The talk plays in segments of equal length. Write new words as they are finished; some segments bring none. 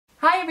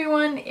Hi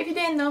everyone! If you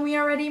didn't know me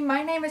already,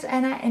 my name is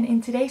Anna and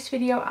in today's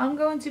video I'm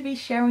going to be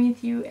sharing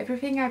with you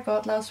everything I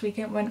bought last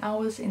weekend when I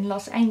was in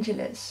Los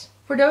Angeles.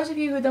 For those of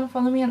you who don't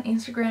follow me on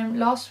Instagram,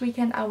 last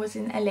weekend I was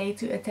in LA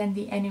to attend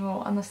the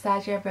annual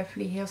Anastasia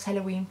Beverly Hills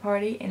Halloween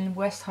party in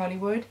West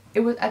Hollywood. It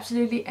was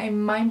absolutely a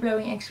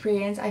mind-blowing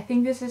experience. I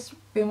think this has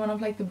been one of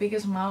the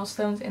biggest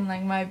milestones in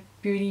my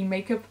beauty,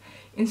 makeup,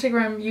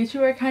 Instagram,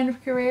 YouTuber kind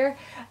of career.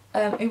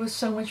 It was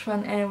so much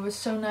fun and it was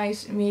so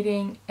nice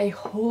meeting a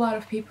whole lot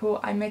of people.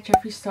 I met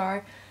Jeffree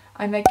Star,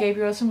 I met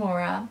Gabriel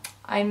Zamora,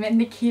 I met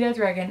Nikita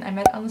Dragon, I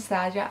met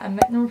Anastasia, I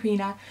met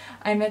Norvina,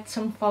 I met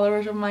some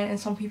followers of mine and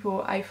some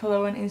people I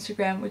follow on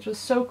Instagram, which was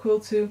so cool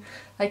to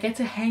get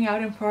to hang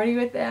out and party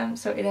with them.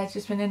 So it has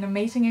just been an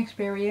amazing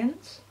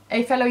experience.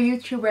 A fellow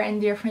YouTuber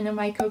and dear friend of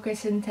mine, COCO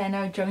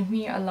CENTENO, joined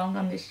me along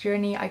on this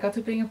journey. I got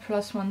to bring a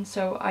plus one,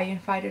 so I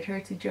invited her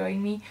to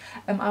join me.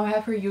 I'll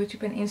have her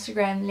YouTube and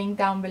Instagram linked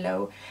down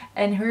below.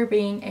 And her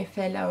being a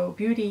fellow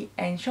beauty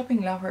and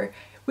shopping lover,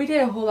 we did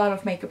a whole lot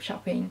of makeup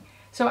shopping.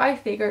 So I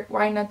figured,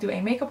 why not do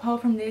a makeup haul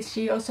from this?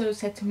 She also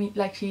said to me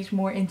she's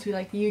more into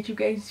the YouTube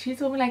games. She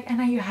told me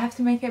Anna, you have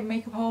to make a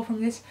makeup haul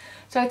from this.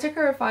 So I took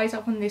her advice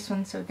up on this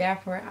one. So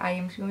therefore I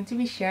am going to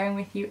be sharing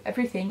with you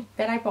everything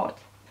that I bought.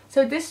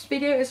 So this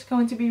video is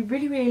going to be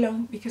really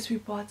long because we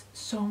bought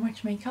so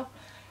much makeup.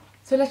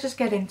 So let's just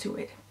get into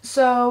it.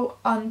 So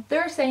on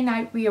Thursday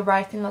night we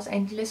arrived in Los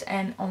Angeles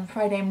and on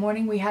Friday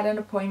morning we had an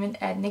appointment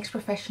at NYX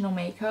Professional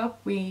Makeup.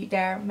 We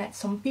there met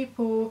some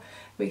people,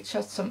 we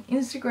shot some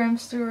Instagram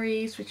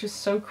stories, which was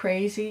so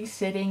crazy,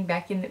 sitting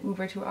back in the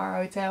Uber to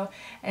our hotel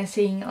and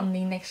seeing on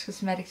the NYX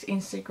Cosmetics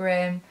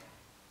Instagram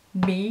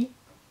me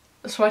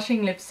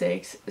swatching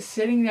lipsticks,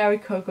 sitting there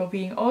with Coco,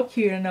 being all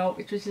cute and all,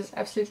 which was just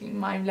absolutely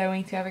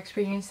mind-blowing to have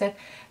experienced that.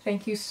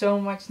 Thank you so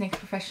much NYX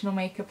Professional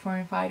Makeup for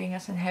inviting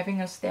us and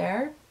having us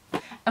there.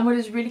 And what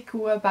is really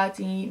cool about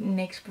the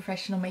NYX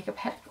Professional Makeup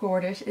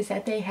headquarters is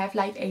that they have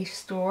a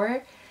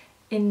store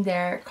in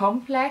their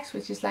complex,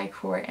 which is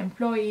for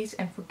employees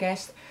and for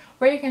guests,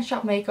 where you can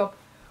shop makeup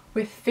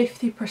with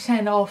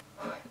 50% off.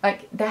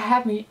 That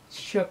had me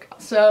shook.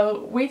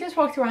 So we just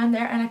walked around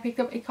there and I picked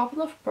up a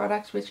couple of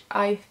products which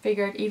I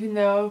figured, even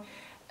though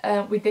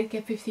we did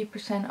get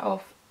 50%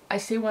 off, I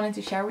still wanted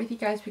to share with you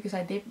guys because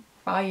I did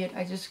buy it.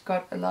 I just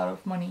got a lot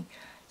of money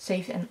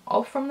saved and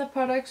off from the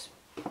products.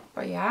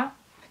 But yeah.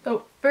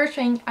 So first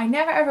thing, I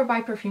never ever buy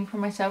perfume for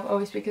myself,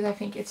 always because I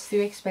think it's too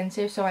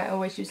expensive. So I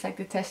always use the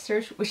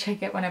testers, which I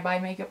get when I buy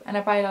makeup, and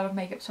I buy a lot of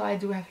makeup, so I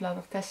do have a lot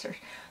of testers.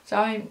 So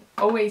I'm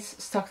always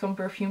stocked on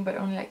perfume, but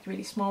only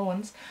really small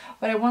ones.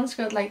 But I once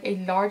got a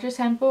larger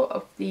sample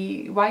of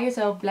the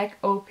YSL Black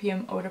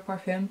Opium Eau de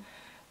Parfum,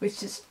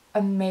 which is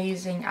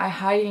amazing. I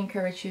highly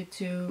encourage you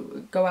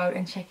to go out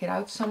and check it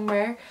out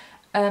somewhere.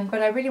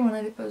 But I really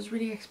wanted it, but it was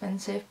really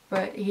expensive.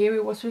 But here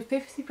it was with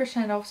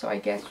 50% off, so I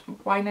guess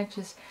why not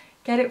just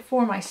get it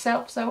for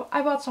myself. So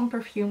I bought some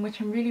perfume, which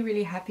I'm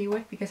really happy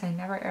with because I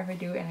never ever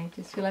do, and I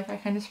just feel I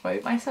kind of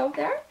spoiled myself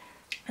there.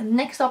 And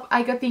next up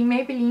I got the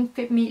Maybelline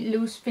Fit Me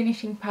Loose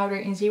Finishing Powder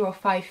in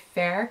 05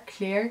 Fair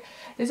Clear.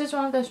 This is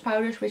one of those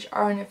powders which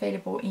aren't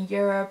available in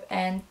Europe,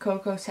 and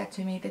Coco said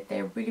to me that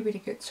they're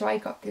really good, so I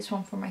got this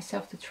one for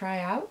myself to try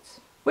out.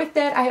 With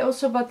that I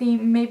also bought the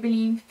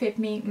Maybelline Fit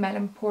Me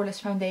Madame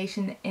Poreless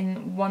Foundation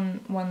in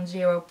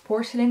 110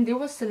 Porcelain. This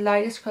was the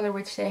lightest color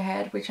which they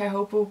had, which I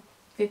hope will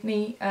fit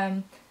me,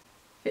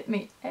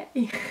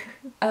 hey.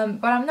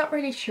 But I'm not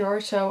really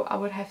sure, so I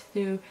would have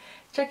to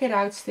check it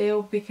out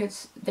still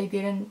because they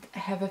didn't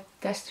have a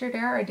tester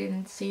there. I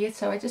didn't see it,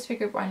 so I just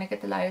figured why not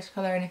get the lightest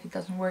color, and if it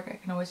doesn't work I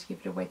can always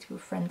give it away to a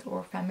friend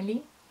or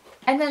family.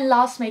 And then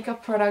last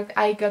makeup product,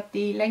 I got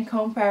the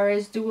Lancome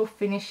Paris Dual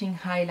Finishing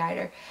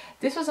Highlighter.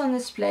 This was on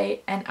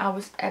display and I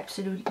was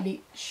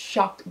absolutely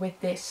shocked with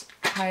this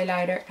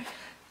highlighter.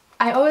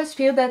 I always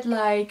feel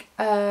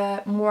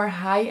that more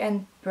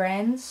high-end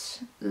brands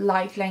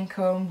like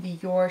Lancome,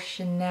 Dior,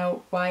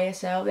 Chanel,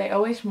 YSL, they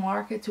always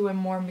market to a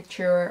more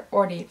mature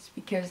audience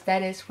because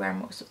that is where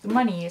most of the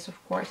money is,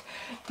 of course.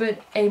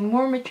 But a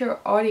more mature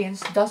audience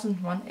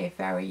doesn't want a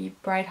very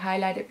bright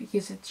highlighter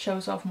because it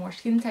shows off more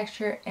skin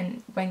texture,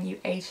 and when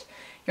you age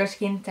your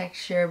skin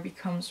texture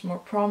becomes more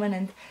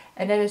prominent,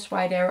 and that is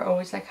why there are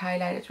always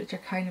highlighters which are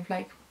kind of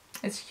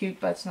it's cute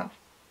but it's not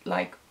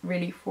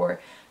really for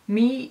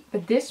me.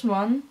 But this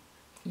one,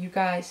 you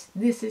guys,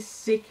 this is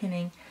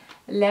sickening.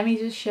 Let me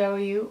just show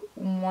you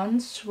one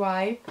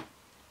swipe.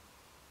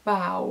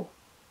 Wow,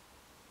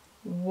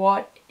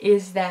 what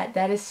is that?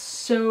 That is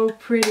so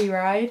pretty,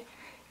 right?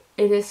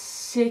 It is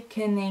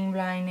sickening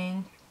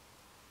blinding.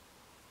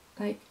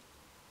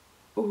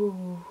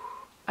 Ooh,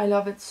 I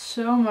love it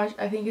so much.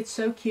 I think it's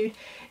so cute.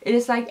 It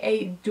is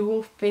a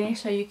dual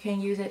finish, so you can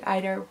use it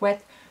either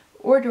wet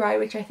or dry,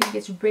 which I think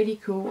is really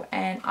cool.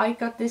 And I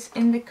got this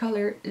in the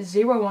color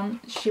 01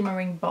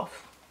 Shimmering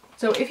Buff.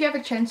 So if you have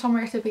a chance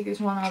somewhere to pick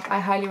this one up, I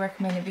highly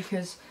recommend it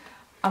because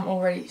I'm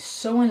already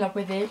so in love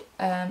with it,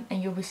 and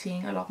you'll be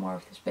seeing a lot more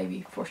of this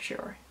baby for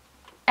sure.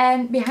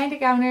 And behind the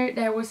counter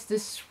there was the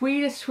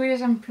sweetest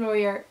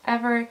employer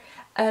ever.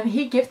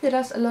 He gifted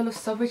us a lot of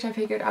stuff which I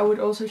figured I would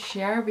also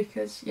share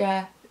because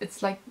yeah,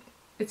 it's like,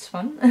 it's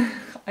fun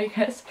I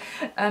guess.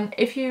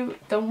 If you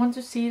don't want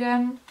to see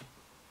them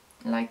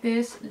like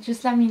this,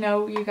 just let me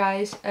know, you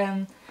guys.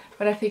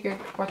 But I figured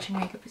watching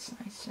makeup is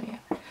nice, so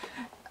yeah.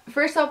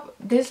 First up,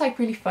 this is like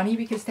really funny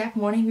because that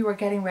morning we were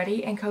getting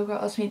ready and Coco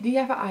asked me, do you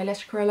have an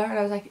eyelash curler? And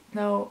I was like,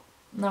 no,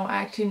 I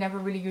actually never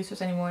really use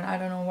those anymore and I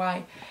don't know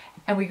why.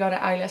 And we got an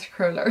eyelash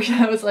curler.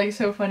 That was like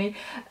so funny.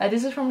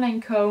 This is from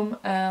Lancome.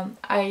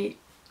 I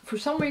for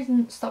some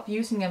reason stopped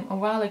using them a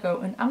while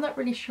ago and I'm not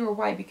really sure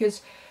why,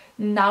 because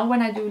now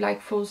when I do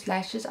like false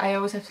lashes I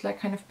always have to like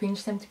kind of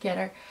pinch them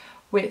together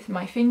with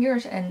my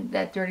fingers and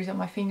that dirties up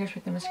my fingers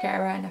with the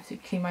mascara and I have to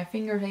clean my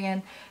fingers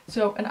again.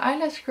 So an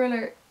eyelash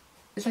curler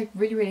is like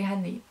really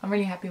handy. I'm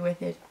really happy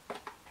with it.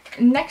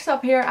 Next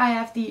up here I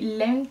have the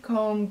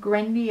Lancome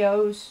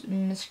Grandiose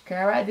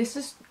mascara. This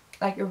is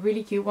like a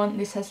really cute one.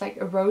 This has like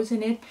a rose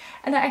in it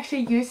and I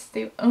actually used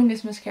to own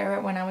this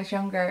mascara when I was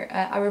younger.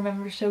 I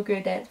remember so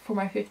good that for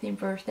my 15th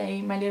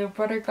birthday my little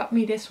brother got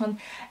me this one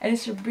and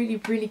it's a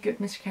really good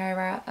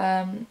mascara.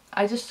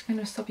 I just kind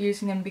of stopped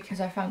using them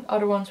because I found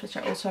other ones which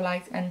I also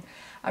liked, and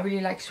I really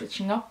like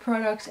switching up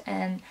products,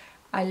 and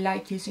I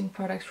like using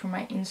products from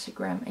my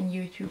Instagram and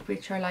YouTube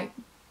which are like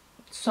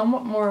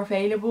somewhat more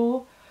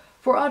available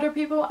for other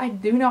people. I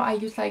do know I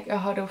use like a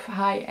lot of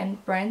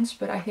high-end brands,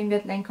 but I think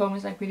that Lancome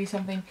is like really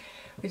something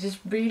which is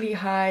really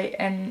high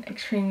and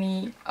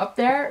extremely up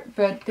there.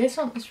 But this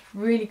one is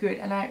really good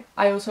and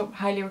I also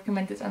highly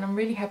recommend it and I'm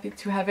really happy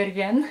to have it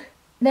again.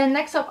 Then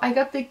next up I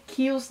got the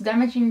Kiehl's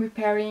Damaging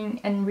Repairing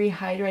and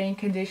Rehydrating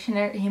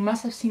Conditioner. He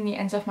must have seen the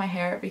ends of my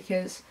hair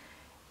because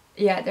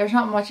yeah, there's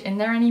not much in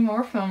there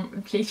anymore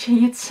from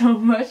bleaching it so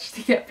much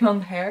to get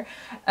blonde hair.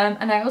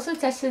 And I also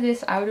tested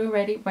this out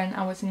already when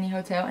I was in the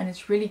hotel and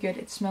it's really good.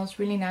 It smells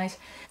really nice.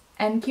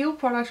 And Kiehl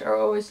products are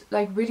always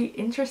like really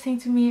interesting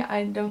to me.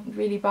 I don't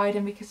really buy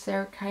them because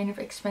they're kind of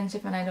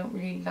expensive and I don't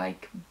really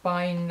like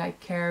buying, like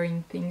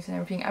carrying things and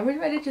everything. I would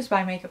rather just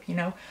buy makeup, you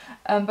know.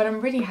 But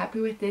I'm really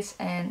happy with this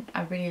and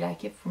I really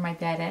like it for my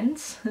dead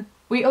ends.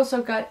 We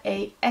also got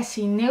a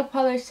Essie nail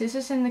polish. This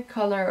is in the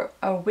color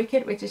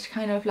Wicked, which is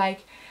kind of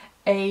like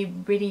a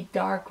really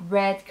dark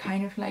red,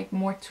 kind of like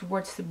more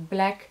towards the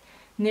black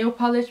nail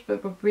polish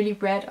but with really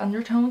red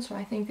undertones, so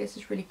I think this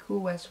is really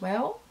cool as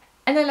well.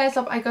 And then last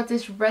up I got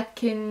this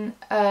Redken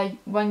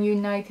One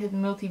United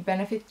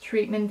Multi-Benefit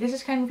Treatment. This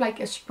is kind of like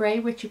a spray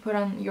which you put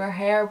on your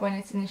hair when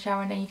it's in the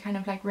shower and then you kind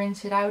of like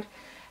rinse it out.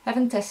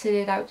 Haven't tested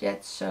it out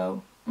yet,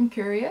 so I'm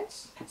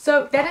curious.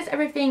 So that is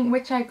everything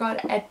which I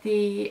got at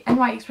the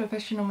NYX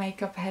Professional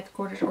Makeup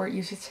headquarters, or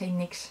you should say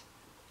NYX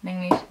in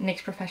English,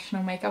 NYX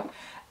Professional Makeup.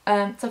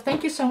 So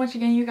thank you so much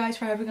again, you guys,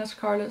 for having us,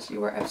 Carlos.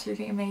 You were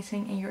absolutely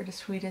amazing and you're the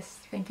sweetest.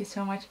 Thank you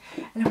so much.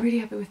 And I'm really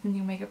happy with the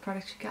new makeup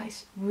products, you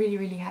guys.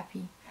 Really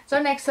happy.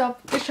 So next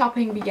up, the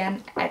shopping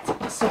began at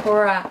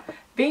Sephora.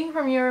 Being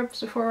from Europe,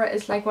 Sephora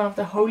is like one of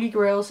the holy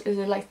grails. Is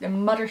like the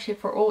mothership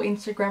for all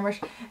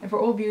Instagrammers and for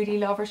all beauty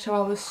lovers. So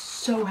I was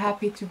so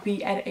happy to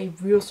be at a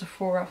real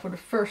Sephora for the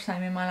first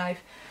time in my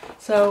life.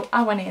 So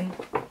I went in.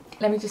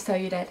 Let me just tell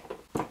you that.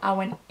 I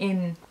went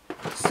in.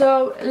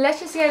 So let's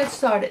just get it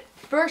started.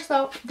 First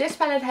off, this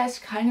palette has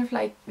kind of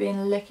like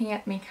been looking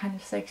at me kind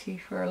of sexy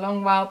for a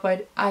long while,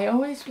 but I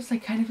always was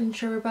like kind of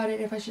unsure about it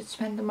if I should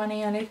spend the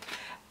money on it.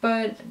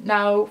 But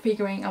now,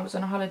 figuring I was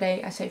on a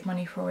holiday, I saved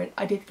money for it,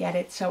 I did get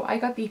it. So I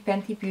got the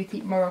Fenty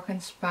Beauty Moroccan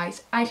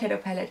Spice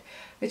eyeshadow palette,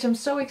 which I'm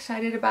so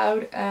excited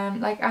about.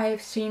 Like I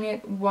have seen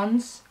it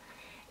once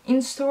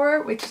in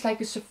store, which is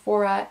like a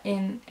Sephora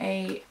in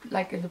a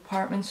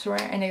department store,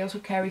 and they also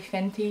carry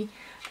Fenty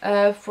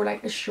for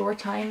like a short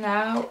time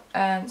now.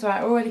 So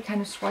I already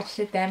kind of swatched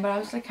it then, but I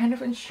was like kind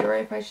of unsure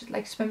if I should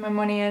like spend my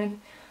money on it.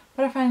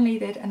 But I finally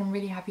did and I'm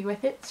really happy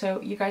with it.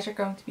 So you guys are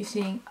going to be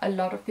seeing a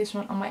lot of this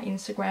one on my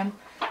Instagram,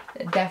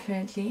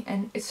 definitely.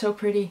 And it's so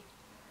pretty.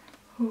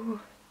 Ooh.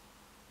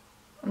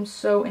 I'm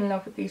so in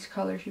love with these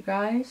colors, you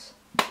guys.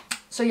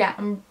 So yeah,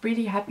 I'm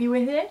really happy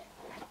with it.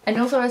 And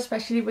also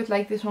especially with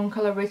like this one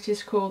color which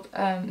is called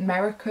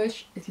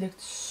Marrakesh. It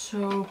looked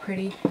so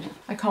pretty.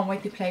 I can't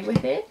wait to play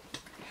with it.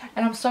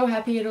 And I'm so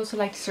happy it also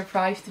like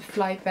survived the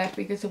flight back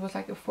because it was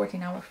like a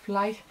 14-hour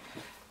flight.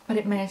 But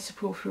it managed to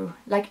pull through,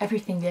 like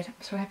everything did. I'm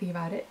so happy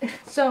about it.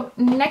 So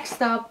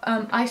next up,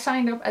 I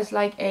signed up as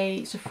like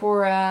a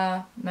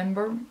Sephora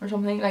member or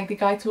something. Like the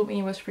guy told me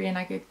it was free and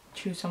I could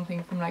choose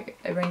something from like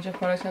a range of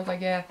products. I was like,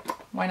 yeah,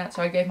 why not?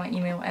 So I gave my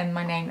email and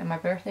my name and my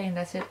birthday and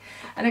that's it.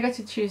 And I got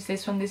to choose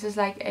this one. This is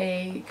like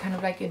a kind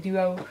of like a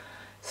duo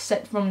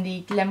set from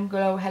the Glam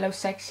Glow Hello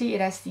Sexy.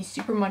 It has the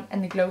Super Mud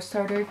and the Glow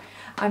Starter.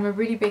 I'm a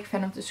really big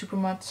fan of the Super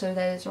Mud, so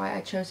that is why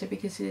I chose it,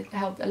 because it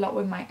helped a lot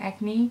with my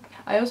acne.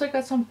 I also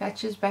got some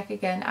patches back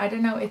again. I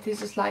don't know if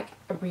this is like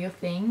a real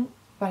thing,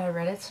 but I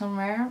read it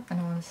somewhere and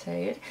I want to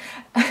say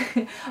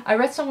it. I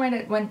read somewhere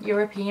that when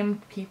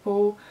European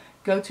people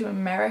go to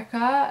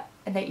America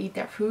and they eat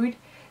their food,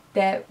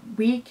 that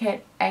we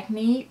get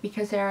acne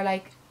because there are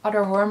like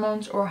other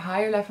hormones or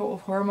higher level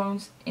of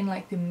hormones in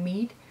like the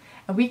meat.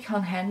 and we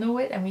can't handle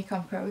it and we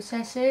can't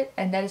process it,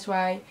 and that is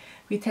why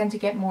we tend to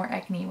get more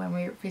acne when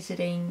we're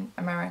visiting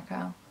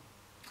America.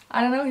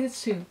 I don't know if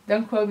it's true,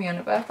 don't quote me on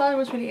it, but I thought it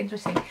was really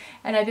interesting,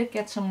 and I did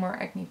get some more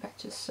acne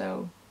patches,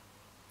 so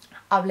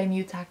I'll blame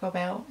you, Taco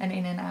Bell and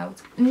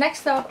In-N-Out.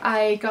 Next up,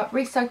 I got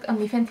restocked on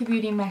the Fenty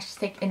Beauty Mesh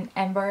Stick in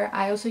Amber.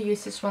 I also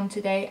used this one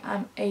today.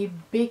 I'm a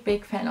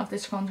big fan of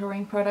this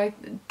contouring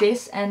product.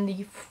 This and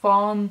the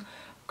Fawn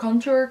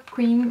contour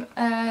cream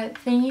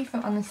thingy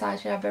from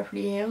Anastasia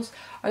Beverly Hills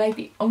are like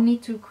the only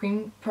two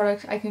cream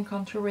products I can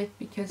contour with,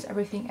 because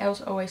everything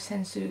else always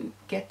tends to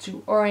get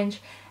too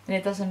orange and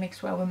it doesn't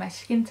mix well with my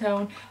skin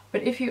tone.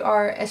 But if you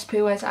are as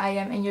pale as I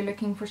am and you're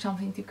looking for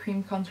something to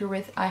cream contour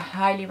with, I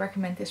highly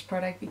recommend this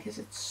product because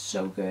it's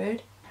so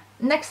good.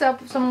 Next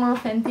up, some more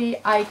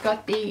Fenty. I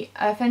got the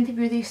Fenty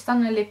Beauty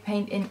Stunner Lip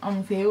Paint in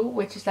Unveil,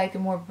 which is like the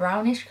more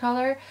brownish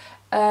color.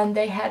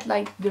 They had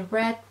like the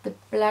red, the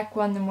black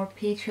one, the more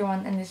peachy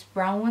one, and this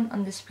brown one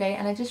on display,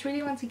 and I just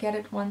really want to get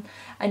it one.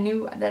 I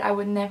knew that I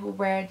would never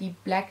wear the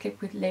black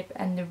liquid lip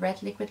and the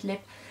red liquid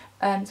lip,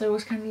 so it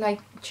was kind of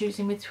like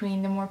choosing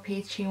between the more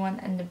peachy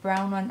one and the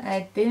brown one.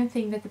 I didn't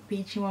think that the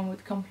peachy one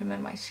would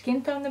complement my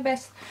skin tone the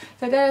best,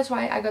 so that is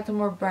why I got the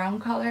more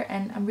brown color,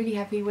 and I'm really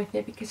happy with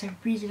it because I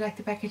really like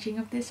the packaging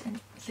of this and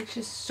it looks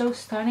just so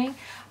stunning.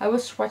 I will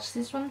swatch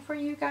this one for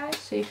you guys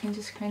so you can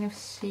just kind of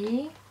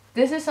see.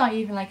 This is not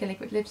even like a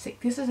liquid lipstick.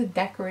 This is a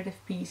decorative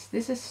piece.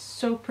 This is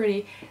so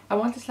pretty. I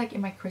want this like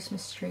in my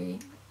Christmas tree.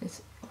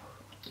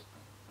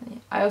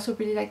 I also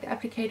really like the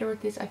applicator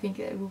of this. I think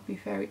it will be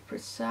very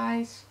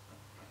precise.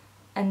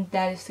 And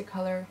that is the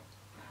color.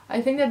 I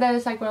think that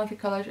is like one of the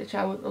colors which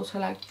I would also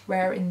like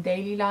wear in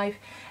daily life.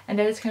 And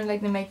that is kind of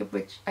like the makeup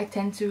which I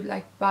tend to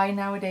like buy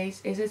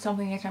nowadays. Is it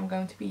something that I'm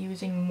going to be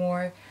using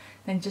more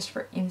than just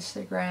for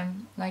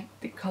Instagram? Like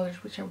the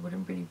colors which I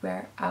wouldn't really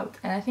wear out.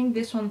 And I think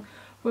this one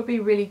would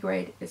be really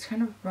great. It's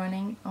kind of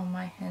running on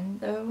my hand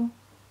though.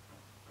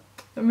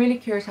 I'm really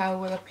curious how I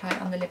will apply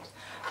on the lips,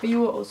 but you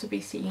will also be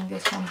seeing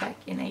this one back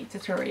in a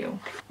tutorial.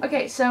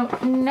 Okay, so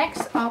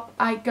next up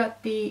I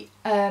got the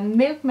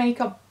Milk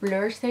Makeup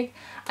Blur Stick.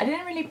 I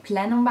didn't really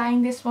plan on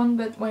buying this one,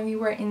 but when we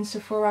were in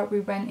Sephora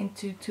we ran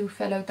into two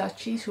fellow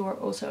Dutchies who were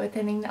also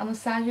attending the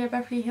Anastasia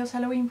Beverly Hills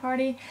Halloween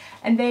party,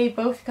 and they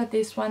both got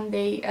this one.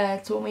 They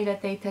told me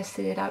that they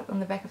tested it out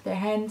on the back of their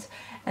hands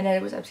and that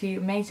it was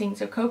absolutely amazing.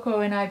 So Coco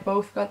and I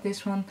both got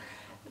this one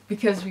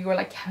because we were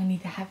like, yeah, we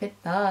need to have it,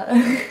 duh.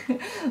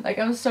 Like,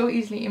 I'm so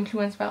easily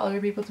influenced by other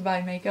people to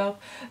buy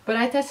makeup. But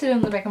I tested it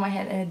on the back of my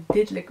hand and it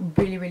did look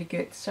really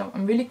good. So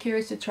I'm really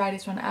curious to try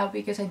this one out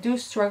because I do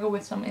struggle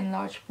with some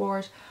enlarged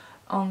pores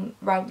on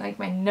around like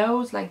my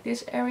nose, like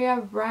this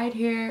area right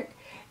here.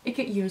 It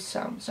could use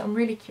some, so I'm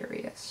really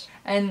curious.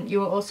 And you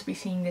will also be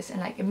seeing this in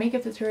like a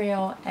makeup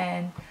tutorial,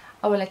 and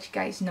I will let you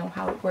guys know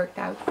how it worked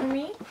out for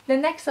me.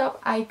 Then next up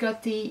I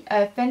got the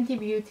Fenty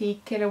Beauty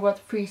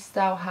Kilowatt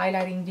Freestyle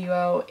Highlighting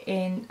Duo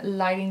in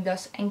Lighting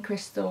Dust and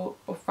Crystal,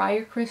 or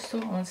Fire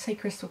Crystal. I want to say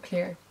Crystal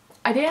Clear.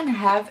 I didn't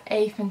have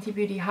a Fenty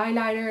Beauty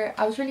highlighter.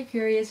 I was really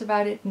curious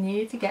about it,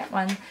 needed to get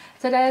one.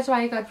 So that is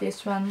why I got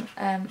this one.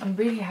 I'm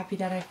really happy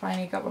that I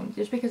finally got one,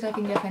 just because I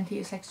think that Fenty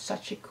is like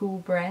such a cool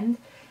brand.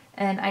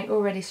 And I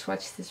already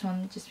swatched this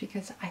one just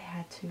because I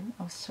had to.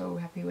 I was so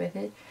happy with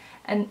it.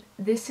 And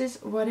this is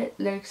what it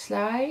looks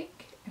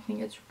like. I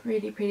think it's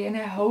really pretty and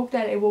I hope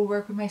that it will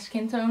work with my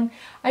skin tone.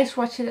 I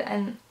swatched it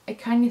and I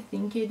kind of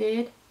think it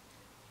did.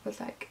 But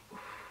like, oof,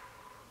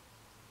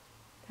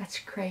 that's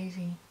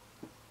crazy.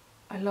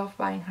 I love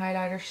buying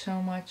highlighters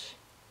so much.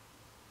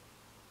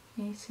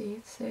 Can you see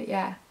it? So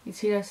yeah, you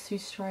see those two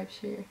stripes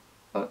here.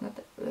 Oh, not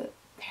that.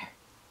 There.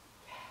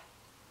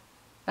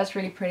 That's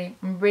really pretty.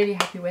 I'm really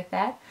happy with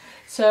that.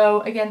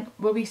 So again,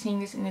 we'll be seeing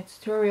this in the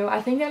tutorial.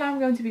 I think that I'm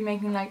going to be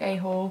making like a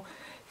whole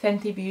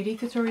Fenty Beauty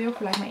tutorial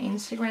for like my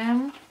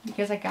Instagram,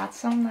 because I got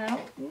some now.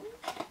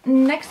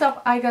 Next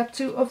up I got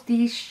two of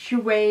these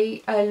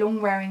Jouer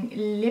long wearing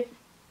lip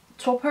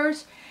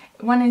toppers.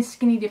 One in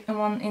Skinny Dip and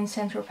one in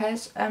Saint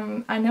Tropez.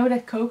 I know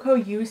that Coco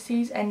used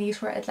these and these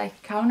were at like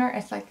the counter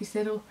as like these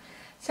little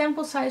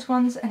sample size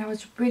ones, and I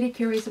was really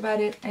curious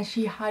about it and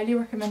she highly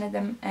recommended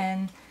them,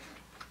 and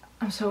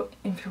I'm so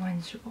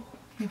influenceable.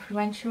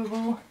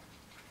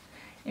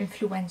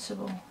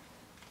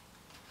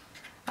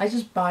 I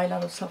just buy a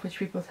lot of stuff which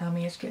people tell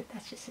me is good.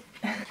 That's just it.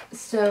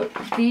 So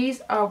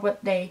these are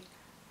what they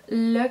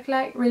look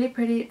like. Really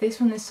pretty.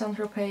 This one is Saint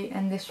Tropez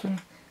and this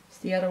one is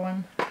the other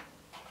one.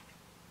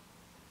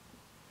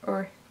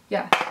 Or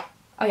yeah.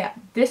 Oh yeah.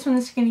 This one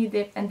is Skinny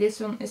Dip and this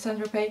one is Saint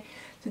Tropez.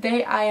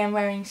 Today I am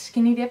wearing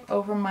Skinny Dip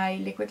over my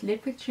liquid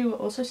lip, which you will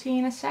also see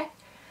in a sec.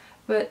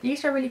 But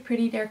these are really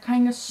pretty. They're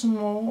kind of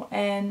small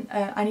and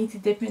I need to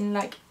dip in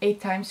like 8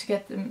 times to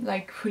get them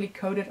like fully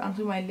coated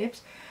onto my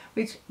lips.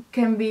 Which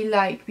can be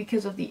like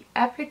because of the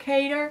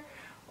applicator,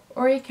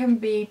 or it can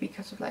be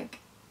because of like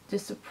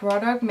just the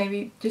product.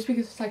 Maybe just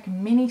because it's like a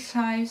mini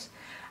size.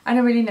 I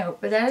don't really know.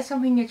 But that is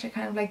something that I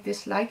kind of like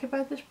dislike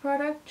about this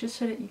product. Just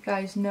so that you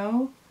guys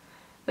know.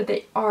 But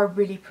they are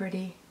really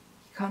pretty.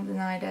 You can't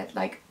deny that.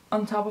 Like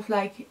on top of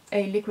like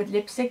a liquid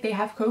lipstick. They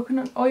have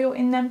coconut oil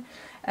in them,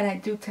 and I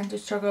do tend to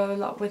struggle a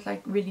lot with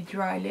like really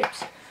dry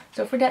lips.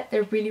 So for that,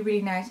 they're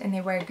really nice, and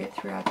they wear good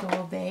throughout the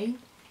whole day.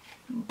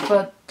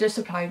 But just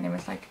applying them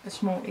is like a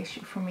small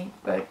issue for me,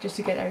 but just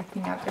to get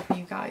everything out there for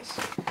you guys.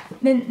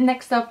 Then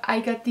next up, I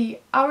got the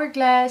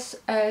Hourglass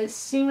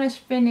Seamless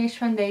Finish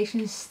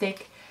Foundation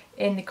Stick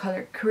in the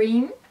color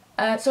Cream.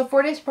 So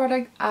for this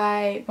product,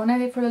 I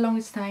wanted it for the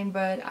longest time,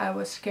 but I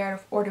was scared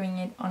of ordering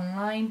it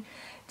online.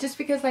 Just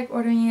because like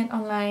ordering it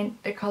online,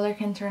 the color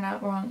can turn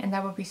out wrong, and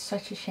that would be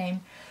such a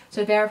shame.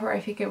 So therefore I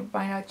figured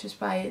why not just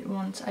buy it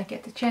once I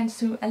get the chance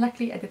to, and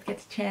luckily I did get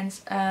the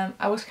chance.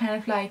 I was kind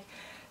of like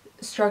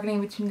struggling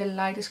between the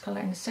lightest color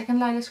and the second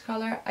lightest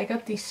color. I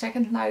got the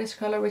second lightest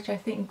color, which I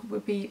think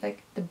would be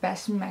like the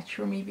best match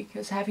for me,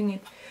 because having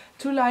it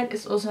too light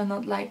is also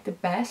not like the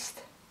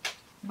best.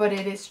 But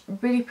it is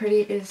really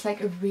pretty. It is like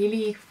a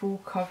really full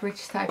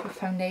coverage type of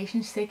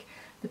foundation stick.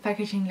 The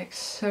packaging looks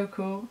so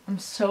cool. I'm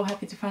so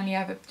happy to finally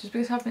have it, just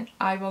because I've been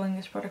eyeballing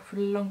this product for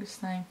the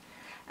longest time.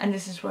 And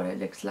this is what it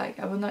looks like.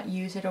 I will not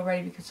use it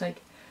already because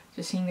like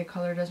just seeing the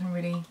color doesn't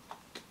really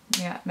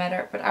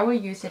matter. But I will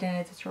use it in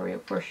a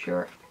tutorial for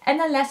sure. And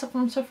then last up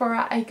from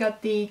Sephora, I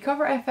got the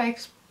Cover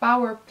FX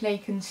Power Play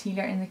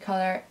Concealer in the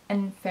color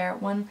Fair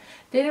one.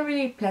 Didn't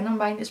really plan on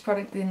buying this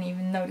product, didn't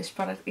even know this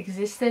product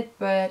existed,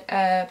 but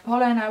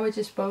Paula and I were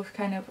just both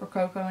kind of, or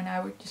Coco and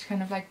I were just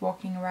kind of like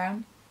walking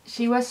around.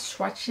 She was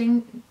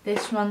swatching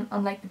this one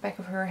on like the back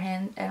of her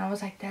hand, and I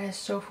was like, that is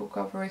so full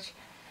coverage,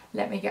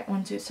 let me get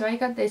one too. So I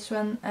got this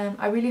one.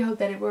 I really hope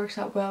that it works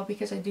out well,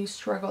 because I do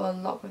struggle a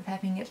lot with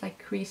having it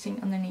like creasing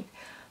underneath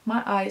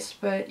my eyes,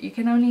 but you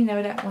can only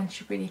know that once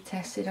you really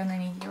test it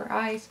underneath your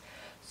eyes.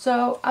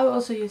 So I will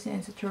also use it in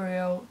a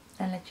tutorial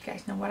and let you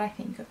guys know what I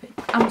think of it.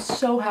 I'm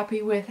so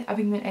happy with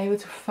having been able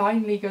to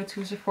finally go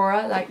to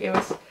Sephora. Like, it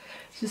was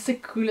just the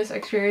coolest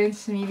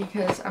experience to me,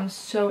 because I'm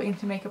so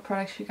into makeup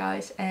products, you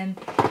guys,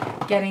 and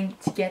getting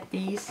to get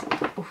these.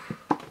 Oof.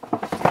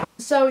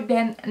 So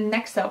then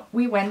next up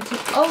we went to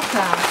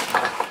ULTA.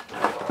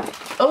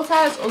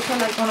 ULTA is also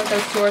like one of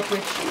those stores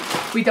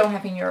which we don't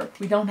have in Europe.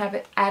 We don't have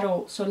it at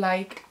all. So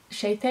like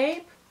Shade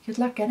Tape, good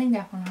luck getting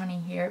that one,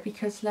 honey, here,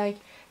 because like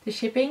the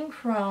shipping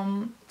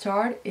from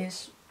Tarte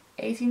is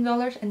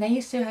 $18, and then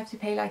you still have to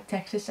pay like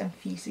taxes and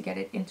fees to get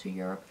it into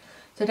Europe.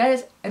 So that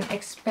is an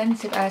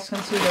expensive ass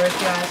concealer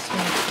if you ask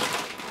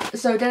me.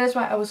 So that is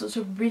why I was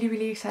also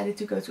really excited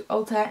to go to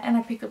ULTA, and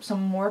I picked up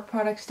some more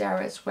products there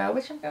as well,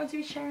 which I'm going to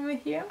be sharing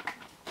with you.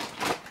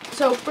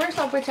 So first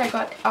up, which I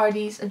got are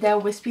these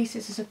Adele Wispies.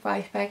 This is a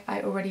 5-pack.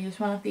 I already used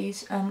one of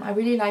these. I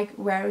really like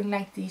wearing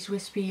like these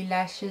wispy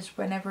lashes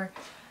whenever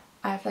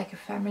I have like a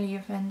family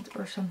event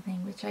or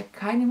something, which I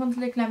kind of want to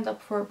look glammed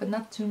up for, but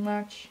not too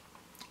much.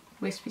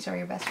 Wispies are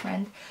your best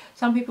friend.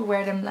 Some people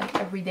wear them like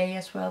every day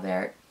as well.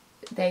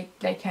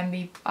 They can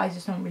be, I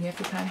just don't really have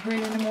the time for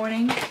it in the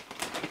morning.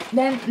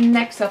 Then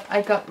next up,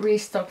 I got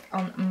restocked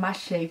on my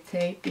Shape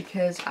Tape,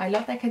 because I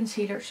love that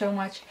concealer so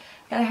much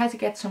that I had to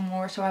get some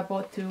more, so I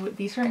bought two.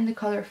 These are in the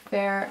color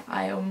Fair.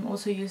 I am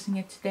also using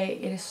it today.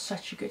 It is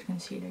such a good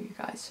concealer, you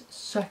guys.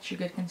 Such a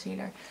good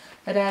concealer.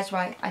 That is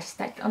why I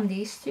stacked on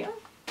these two.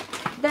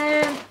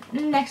 Then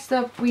next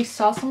up we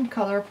saw some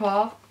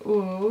ColourPop.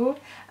 Ooh.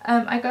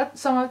 I got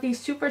some of these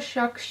Super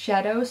Shock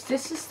shadows.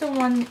 This is the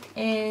one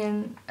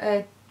in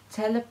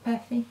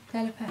telepathy.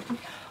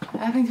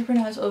 Having to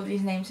pronounce all of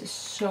these names is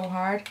so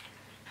hard.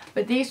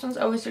 But these ones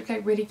always look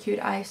like really cute.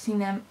 I've seen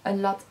them a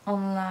lot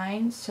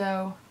online,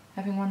 so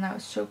having one now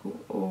is so cool.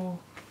 Oh,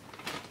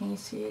 can you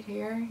see it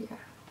here? Yeah.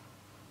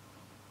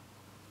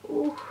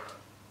 Ooh.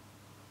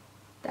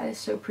 That is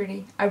so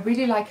pretty. I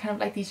really like kind of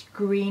like these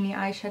greeny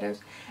eyeshadows.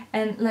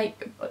 And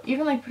like,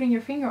 even like putting your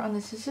finger on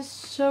this is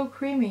so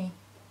creamy.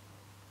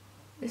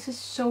 This is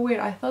so weird.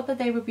 I thought that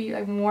they would be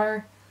like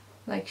more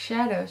like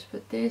shadows,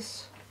 but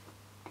this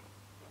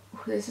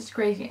is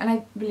crazy. And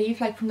I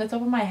believe, like, from the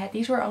top of my head,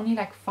 these were only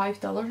like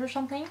 $5 or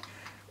something.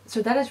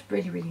 So that is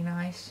really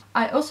nice.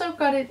 I also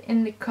got it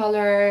in the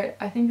color,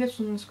 I think this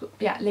one's,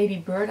 yeah, Lady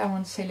Bird. I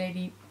want to say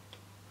Lady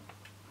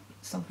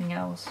something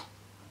else.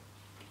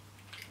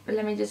 But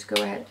let me just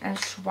go ahead and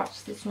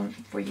swatch this one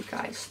for you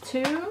guys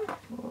too.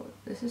 Oh,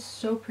 this is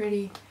so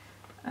pretty.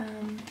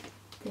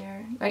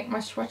 There, like, my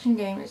swatching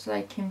game is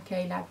like Kim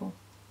K level.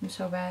 I'm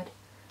so bad.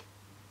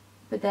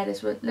 But that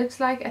is what it looks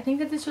like. I think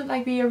that this would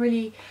like be a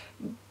really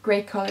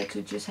great color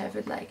to just have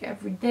it like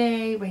every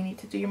day when you need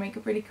to do your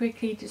makeup really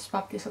quickly. Just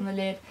pop this on the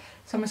lid,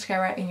 some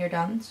mascara, and you're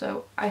done.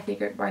 So I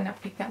figured why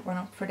not pick that one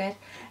up for that.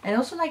 And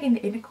also like in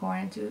the inner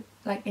corner to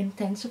like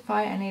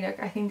intensify any look.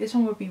 I think this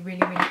one would be really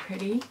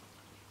pretty.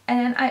 And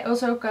then I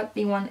also got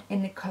the one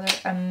in the color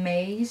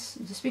Amaze,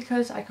 just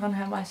because I can't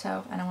help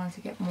myself and I wanted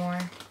to get more.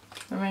 I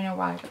don't really know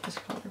why I got this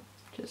color.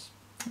 Just,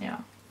 yeah,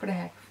 for the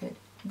heck of it.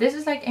 This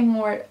is like a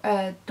more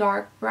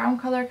dark brown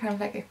color, kind of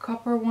like a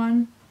copper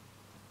one.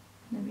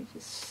 Let me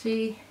just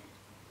see.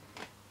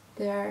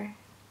 There.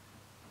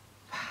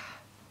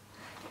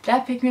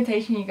 That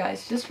pigmentation, you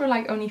guys, just for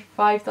like only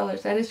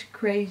 $5. That is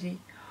crazy.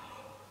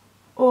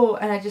 Oh,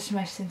 and I just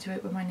smashed into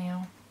it with my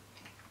nail.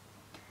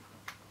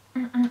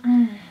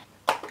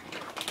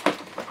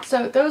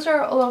 So those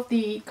are all of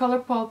the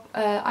ColourPop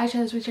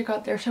eyeshadows which I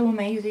got. They're so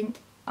amazing.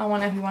 I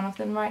want every one of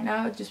them right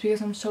now just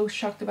because I'm so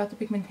shocked about the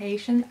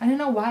pigmentation. I don't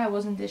know why I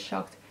wasn't this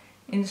shocked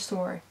in the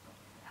store.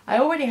 I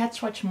already had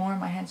swatch more in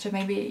my hand, so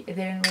maybe it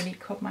didn't really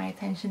caught my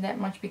attention that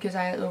much because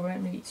I had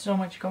already so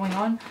much going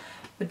on.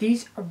 But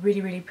these are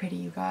really pretty,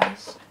 you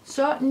guys.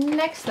 So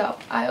next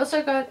up, I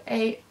also got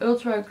a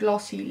ultra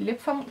glossy lip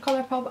from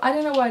ColourPop. I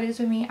don't know what it is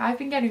with me. I've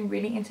been getting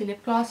really into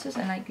lip glosses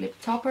and like lip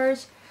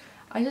toppers.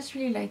 I just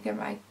really like them.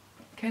 I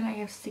kind of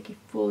have sticky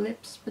full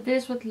lips, but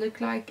this is what it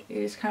looked like. It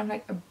is kind of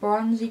like a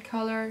bronzy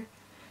color.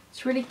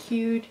 It's really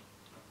cute.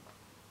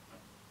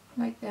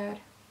 Like that.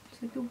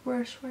 It's like the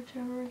worst swatch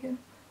ever again.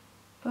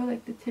 Oh,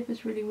 like the tip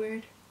is really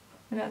weird.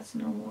 And that's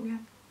normal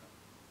again.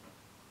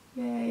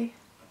 Yay.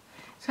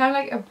 It's kind of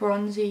like a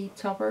bronzy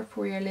topper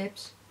for your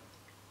lips.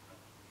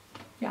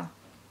 Yeah.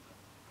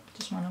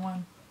 Just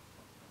 101.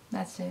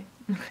 That's it.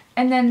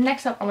 And then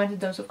next up I went to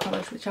Dose of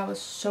Colors, which I was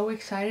so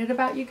excited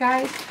about, you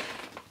guys.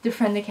 The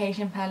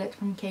Friendication palette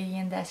from Katie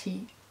and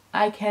Desi.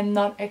 I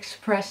cannot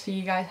express to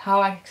you guys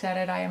how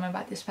excited I am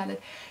about this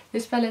palette.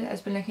 This palette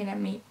has been looking at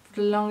me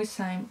for the longest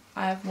time.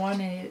 I have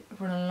wanted it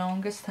for the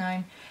longest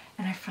time.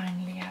 And I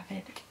finally have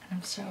it. And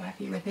I'm so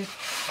happy with it.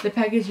 The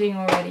packaging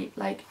already.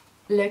 Like,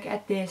 look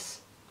at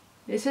this.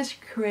 This is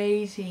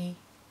crazy.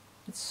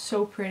 It's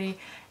so pretty.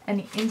 And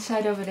the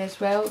inside of it as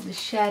well. The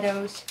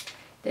shadows.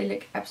 They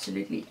look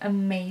absolutely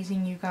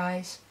amazing, you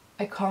guys.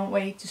 I can't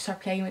wait to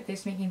start playing with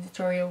this, making a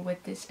tutorial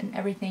with this and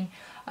everything.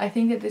 I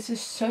think that this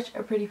is such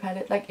a pretty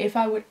palette. Like, if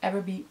I would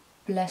ever be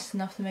blessed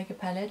enough to make a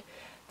palette,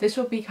 this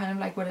will be kind of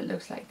like what it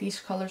looks like.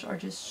 These colors are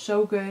just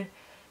so good.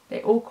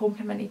 They all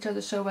complement each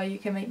other so well. You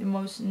can make the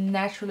most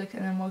natural look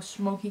and the most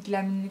smoky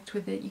glam look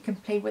with it. You can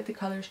play with the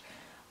colors.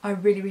 I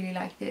really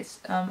like this.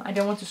 I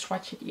don't want to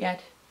swatch it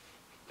yet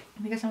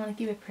because I want to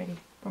keep it pretty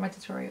for my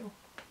tutorial.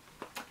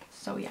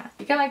 So yeah,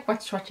 you can like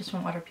watch swatches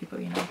from other people,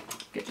 you know.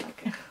 Good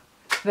luck.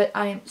 But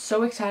I am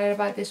so excited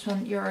about this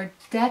one. You're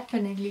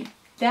definitely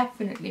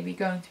be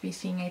going to be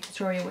seeing a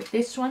tutorial with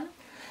this one.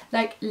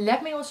 Like,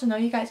 let me also know,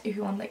 you guys, if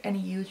you want like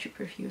any YouTube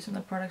reviews on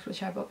the products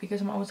which I bought,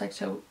 because I'm always like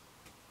so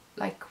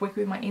like quick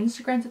with my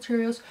Instagram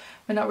tutorials,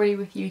 but not really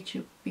with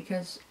YouTube,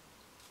 because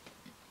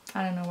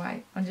I don't know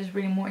why. I'm just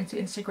really more into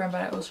Instagram,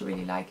 but I also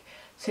really like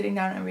sitting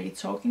down and really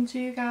talking to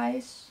you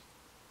guys.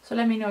 So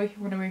let me know if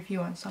you want a review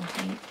on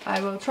something.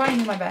 I will try and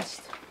do my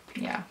best.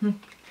 Yeah.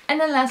 And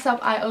then last up,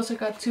 I also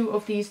got two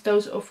of these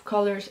Dose of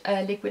Colors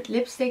liquid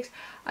lipsticks.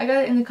 I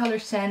got it in the color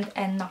Sand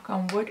and Knock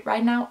on Wood.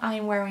 Right now I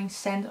am wearing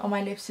Sand on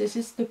my lips. This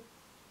is the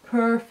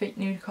perfect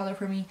nude color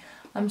for me.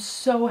 I'm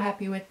so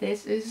happy with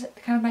this. This is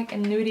kind of like a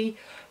nudie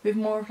with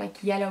more of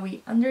like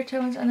yellowy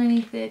undertones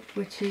underneath it,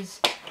 which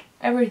is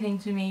everything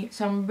to me.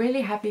 So I'm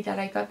really happy that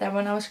I got that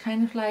one. I was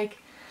kind of like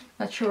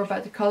not sure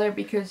about the color,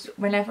 because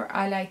whenever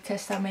I like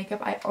test out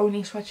makeup, I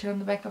only swatch it on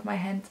the back of my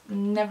hand,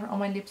 never on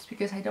my lips,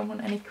 because I don't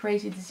want any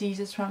crazy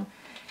diseases from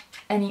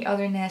any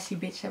other nasty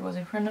bitch that was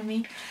in front of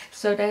me.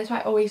 So that is why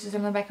I always use it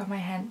on the back of my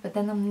hand, but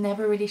then I'm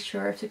never really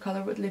sure if the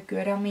color would look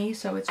good on me,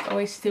 so it's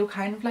always still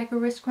kind of like a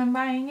risk when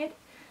buying it.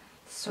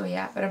 So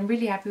yeah, but I'm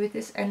really happy with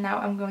this. And now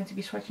I'm going to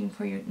be swatching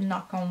for you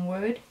Knock on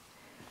Wood,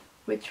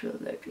 which will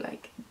look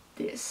like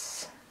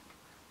this.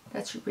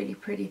 That's really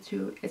pretty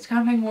too. It's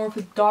kind of like more of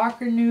a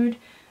darker nude,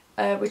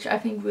 which I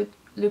think would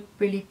look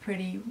really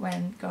pretty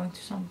when going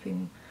to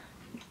something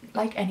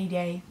like any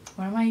day.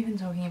 What am I even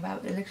talking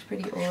about? It looks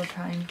pretty all the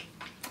time.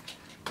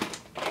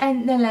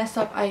 And then last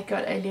up, I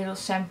got a little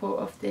sample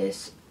of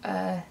this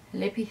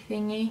lippy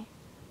thingy.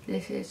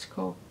 This is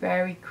called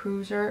Berry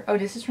Cruiser. Oh,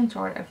 this is from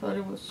Tarte. I thought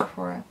it was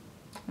SEPHORA.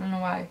 I don't know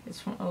why. It's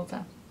from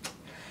ULTA.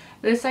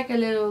 But it's like a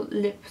little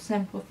lip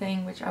sample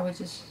thing, which I would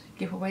just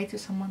give away to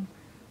someone,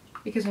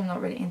 because I'm not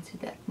really into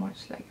that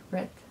much like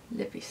red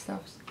lippy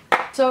stuffs.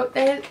 So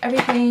that is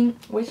everything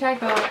which I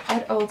got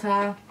at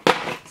ULTA.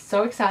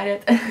 So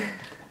excited.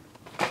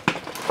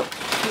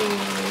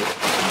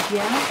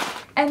 Yeah.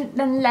 And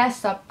then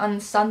last up, on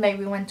Sunday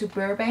we went to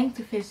Burbank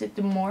to visit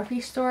the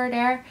Morphe store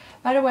there.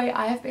 By the way,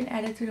 I have been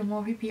added to the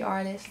Morphe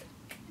PR list.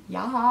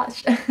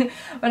 Yes.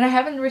 But I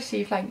haven't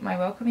received like my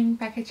welcoming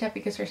package yet,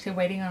 because we're still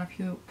waiting on a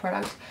few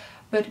products.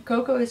 But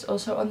COCO is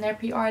also on their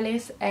PR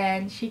list,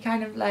 and she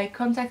kind of like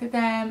contacted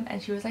them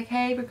and she was like,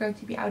 hey, we're going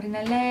to be out in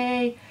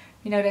LA.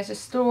 You know, there's a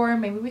store,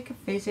 maybe we could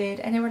visit.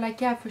 And they were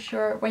like, yeah, for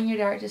sure. When you're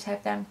there, just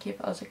have them give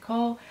us a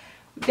call.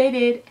 They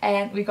did,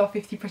 and we got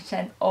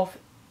 50% off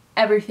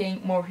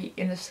everything Morphe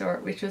in the store,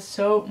 which was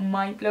so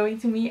mind-blowing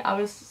to me. I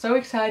was so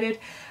excited,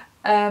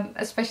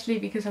 especially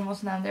because I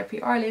wasn't on their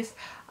PR list.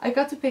 I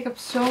got to pick up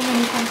so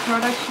many fun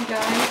products, you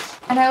guys.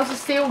 And I also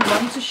still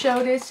want to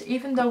show this,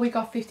 even though we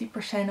got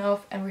 50%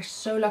 off and we're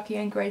so lucky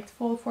and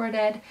grateful for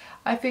that.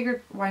 I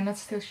figured, why not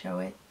still show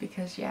it?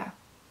 Because yeah.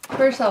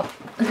 First off,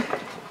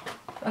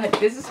 like,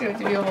 this is going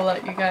to be a whole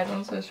lot, you guys,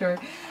 I'm so sure.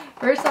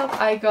 First off,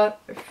 I got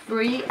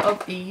 3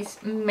 of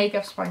these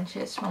makeup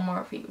sponges from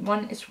Morphe.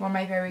 One is for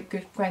my very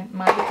good friend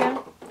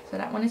Malika, so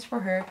that one is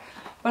for her.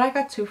 But I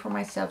got 2 for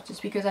myself,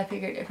 just because I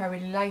figured if I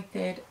really liked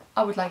it,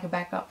 I would like a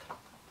backup.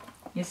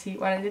 You see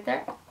what I did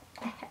there?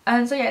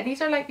 And so yeah,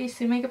 these are like these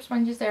two makeup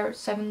sponges. They're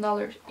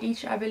 $7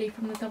 each, I believe,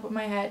 from the top of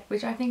my head,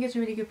 which I think is a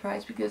really good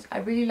price because I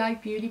really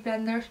like beauty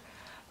blenders.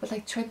 But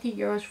like 20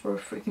 euros for a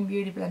freaking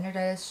beauty blender,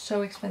 that is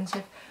so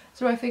expensive.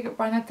 So I figured,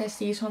 why not test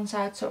these ones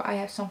out, so I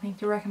have something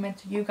to recommend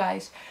to you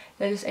guys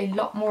that is a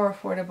lot more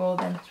affordable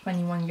than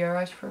 21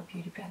 euros for a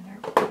beauty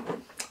blender.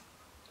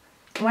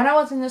 When I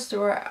was in the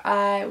store,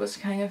 I was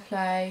kind of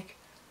like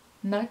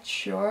not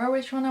sure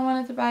which one I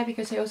wanted to buy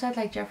because they also had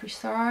like Jeffree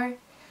Star.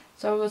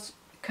 So I was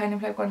kind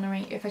of like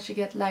wondering if I should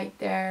get like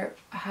their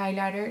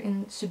highlighter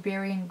in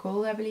Siberian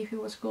Gold, I believe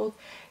it was called.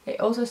 They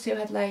also still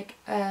had like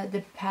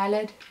the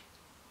palette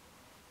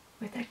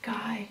with that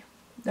guy,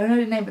 I don't know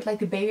the name, but like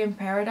the Baby in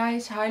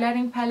Paradise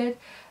highlighting palette.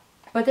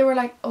 But there were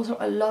like also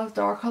a lot of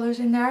dark colors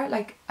in there.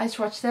 Like I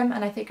swatched them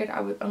and I figured I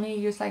would only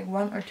use like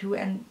one or two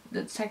and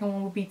the second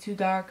one would be too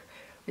dark,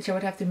 which I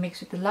would have to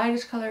mix with the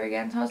lightest color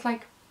again. So I was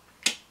like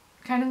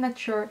kind of not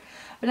sure.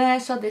 But then I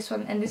saw this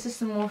one, and this is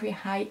the Morphe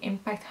High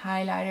Impact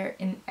Highlighter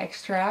in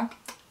Extra.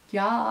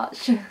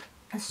 Gosh.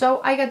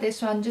 So I got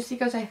this one just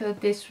because I thought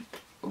this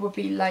would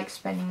be like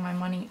spending my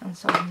money on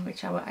something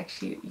which I will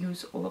actually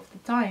use all of the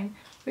time,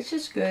 which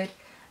is good.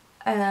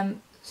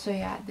 So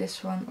yeah,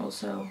 this one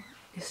also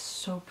is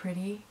so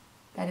pretty.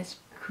 That is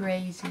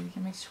crazy.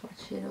 Let me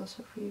swatch it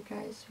also for you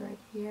guys right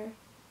here.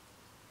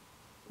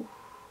 Ooh,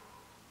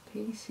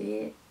 can you see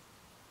it?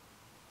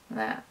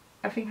 Nah,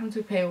 I think I'm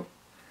too pale,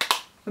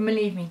 but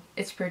believe me,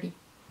 it's pretty.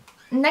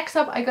 Next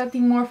up, I got the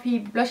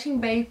Morphe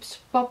Blushing Babes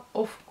Pop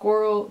of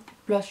Coral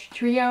Blush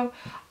Trio.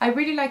 I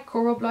really like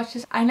coral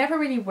blushes. I never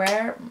really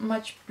wear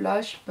much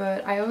blush,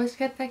 but I always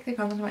get like the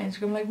comments on my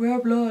Instagram like, wear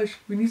blush,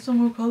 we need some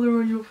more color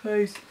on your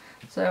face.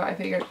 So I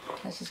figured,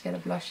 let's just get a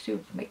blush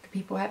too, make the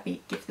people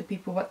happy, give the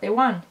people what they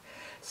want.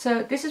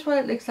 So this is what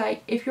it looks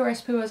like. If you're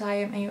as pale as I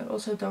am and you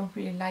also don't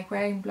really like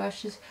wearing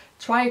blushes,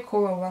 try a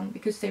coral one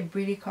because they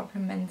really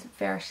complement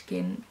fair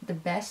skin the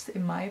best,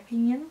 in my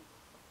opinion.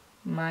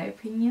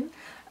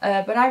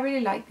 But I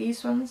really like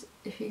these ones.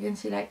 If you can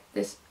see like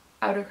this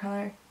outer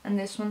color and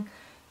this one,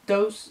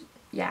 those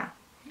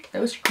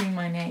scream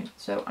my name.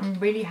 So I'm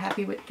really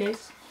happy with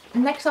this.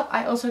 Next up,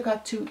 I also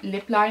got two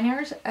lip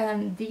liners,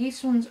 and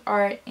these ones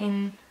are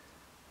in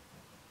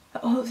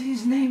all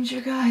these names, you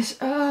guys.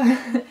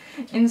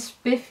 In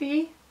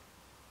Spiffy,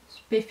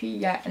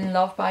 yeah, and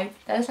Love Bite.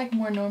 That is like a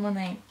more normal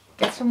name.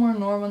 Get some more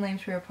normal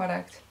names for your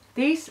product.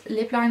 These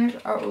lip liners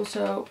are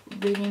also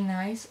really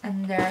nice,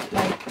 and they're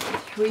like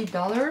 $3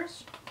 or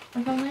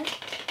something.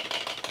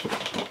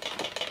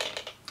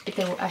 If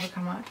they will ever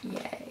come out,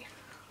 yay.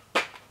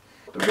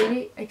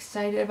 Really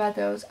excited about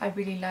those. I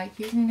really like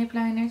using lip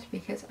liners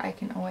because I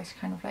can always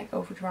kind of like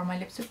overdraw my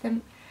lips with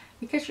them.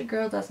 Because your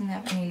girl doesn't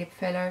have any lip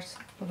fillers,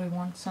 but we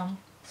want some,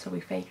 so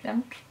we fake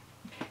them.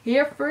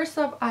 Here, first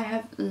up, I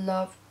have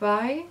Love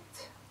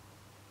Bite.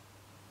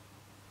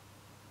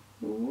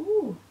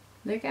 Ooh.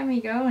 Look at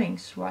me going,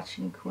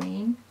 swatching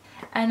queen.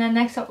 And then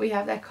next up we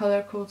have that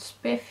color called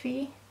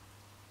Spiffy,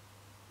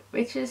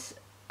 which is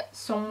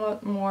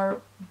somewhat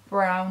more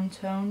brown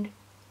toned.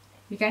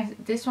 You can,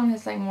 this one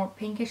is like more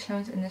pinkish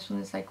tones and this one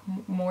is like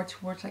more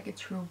towards like a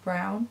true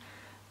brown.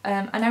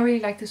 And I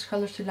really like these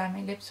colors to line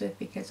my lips with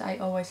because I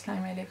always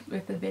line my lips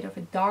with a bit of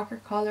a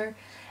darker color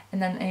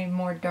and then a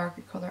more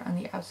darker color on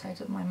the outsides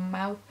of my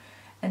mouth.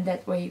 And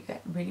that way you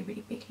get really,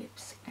 really big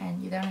lips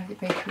and you don't have to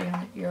pay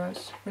 300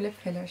 euros for lip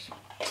fillers.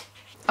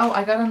 Oh,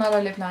 I got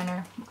another lip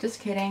liner. Just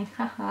kidding.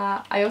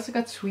 Haha. I also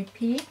got Sweet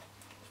Pea.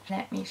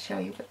 Let me show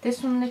you what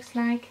this one looks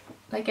like.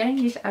 Like getting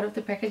these out of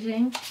the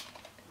packaging.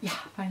 Yeah,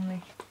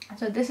 finally.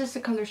 So this is the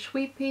color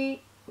Sweet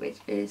Pea, which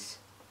is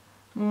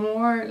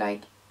more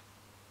like,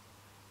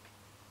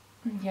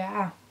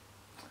 yeah,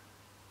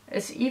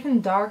 it's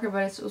even darker,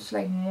 but it's also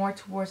like more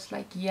towards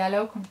like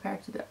yellow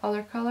compared to the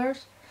other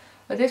colors.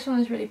 But this one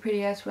is really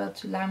pretty as well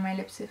to line my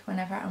lips with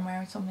whenever I'm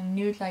wearing something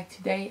nude. Like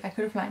today I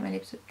could have lined my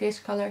lips with this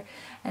color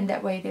and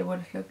that way they would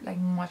have looked like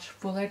much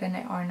fuller than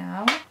they are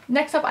now.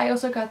 Next up, I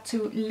also got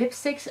two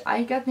lipsticks.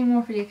 I got the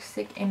Morphe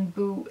lipstick in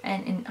Boo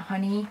and in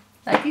Honey.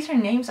 Like these are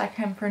names I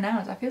can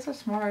pronounce. I feel so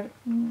smart.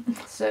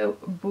 So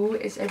Boo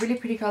is a really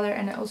pretty color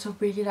and I also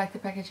really like the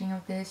packaging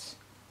of this.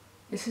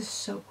 This is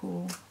so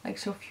cool. Like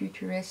so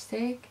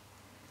futuristic.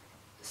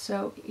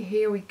 So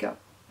here we got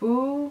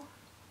Boo,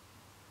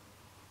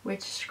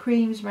 which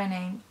screams my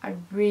name. I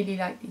really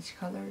like these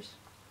colors.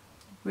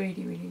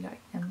 Really, really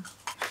like them.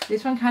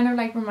 This one kind of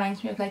like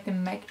reminds me of like the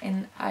Meg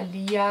and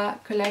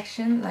Aaliyah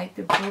collection, like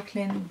the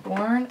Brooklyn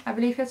Born, I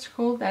believe it's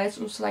called. That is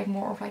also like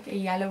more of like a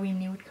yellowy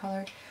nude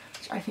color,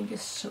 which I think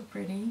is so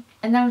pretty.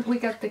 And then we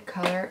got the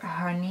color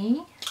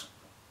Honey.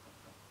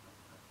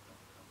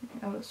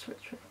 I will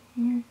switch right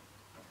here.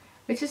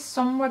 Which is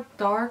somewhat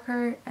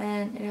darker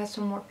and it has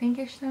some more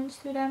pinkish tones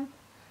to them.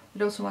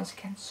 But also once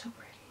again so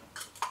pretty.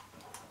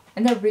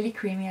 And they're really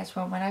creamy as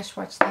well. When I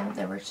swatched them,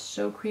 they were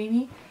so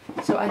creamy.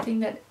 So I think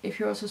that if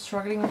you're also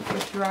struggling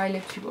with dry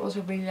lips, you will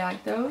also really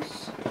like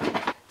those.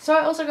 So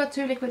I also got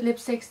two liquid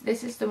lipsticks.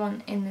 This is the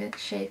one in the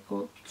shade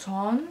called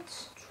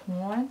Taunt.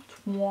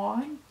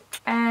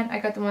 And I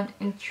got the one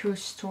in True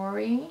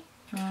Story.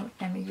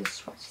 Let me just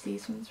swatch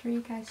these ones for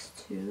you guys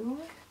too.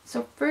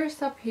 So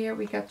first up here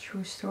we got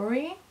True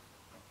Story,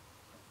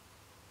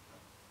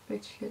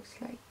 which looks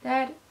like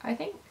that. I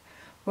think,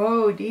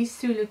 whoa, these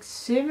two look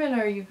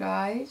similar, you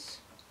guys.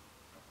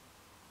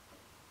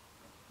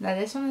 Now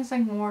this one is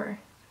like more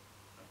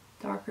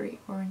darker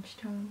orange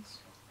tones,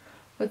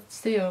 but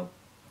still,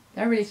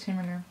 they're really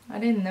similar. I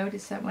didn't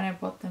notice that when I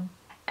bought them.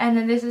 And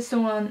then this is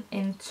the one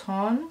in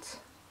Taunt.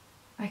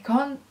 I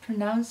can't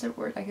pronounce that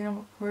word like a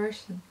normal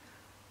person.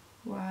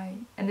 Why?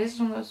 And this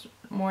one was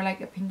more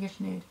like a pinkish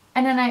nude.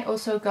 And then I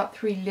also got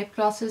 3 lip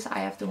glosses. I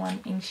have the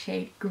one in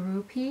shade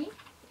Groupie.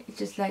 It's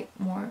just like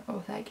more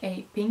of like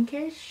a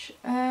pinkish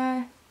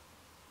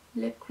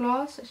lip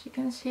gloss, as you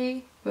can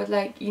see. But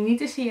like you need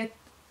to see it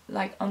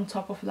like on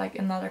top of like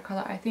another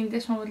color. I think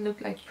this one would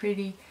look like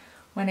pretty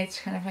when it's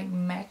kind of like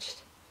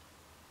matched.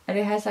 And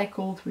it has like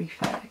gold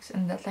reflex,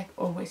 and that like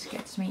always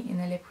gets me in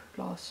a lip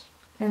gloss.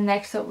 And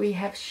next up we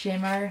have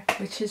Shimmer,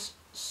 which is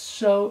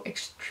so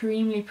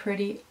extremely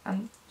pretty.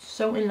 I'm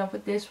so in love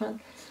with this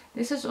one.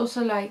 This is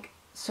also like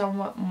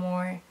somewhat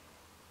more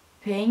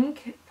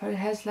pink, but it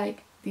has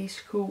like these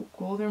cool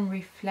golden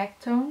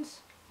reflect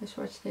tones. That's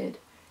what it did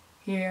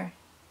here.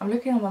 I'm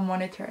looking on my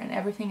monitor and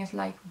everything is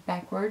like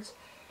backwards.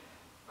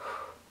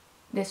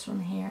 This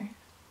one here,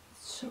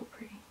 it's so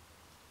pretty.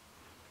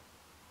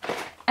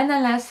 And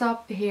then last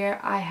up here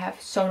I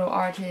have Solo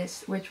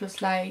Artist, which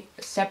was like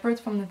separate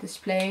from the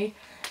display.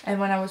 And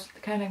when I was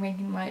kind of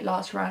making my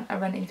last round, I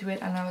ran into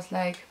it and I was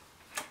like,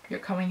 you're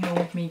coming here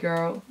with me,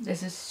 girl.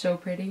 This is so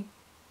pretty.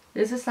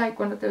 This is like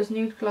one of those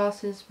nude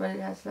glosses, but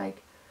it has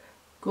like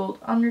gold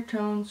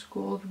undertones,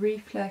 gold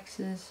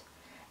reflexes.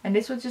 And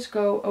this would just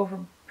go over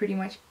pretty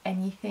much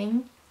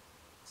anything.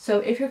 So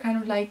if you're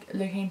kind of like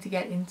looking to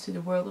get into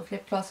the world of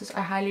lip glosses,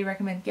 I highly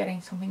recommend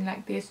getting something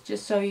like this,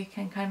 just so you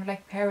can kind of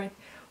like pair it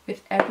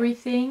with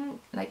everything,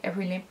 like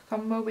every lip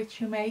combo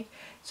which you make,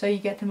 so you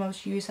get the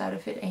most use out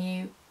of it and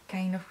you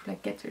kind of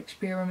like get to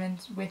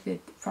experiment with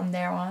it from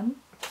there on.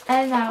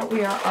 And now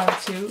we are on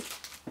to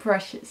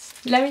brushes.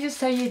 Let me just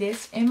tell you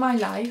this, in my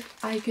life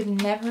I could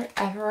never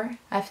ever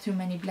have too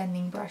many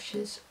blending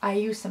brushes. I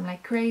use them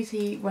like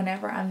crazy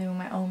whenever I'm doing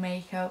my own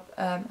makeup.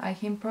 I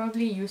can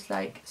probably use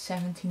like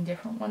 17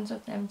 different ones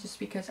of them, just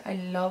because I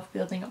love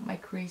building up my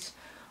crease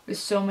with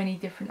so many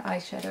different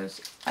eyeshadows.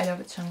 I love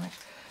it so much.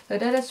 So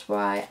that is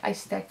why I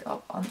stacked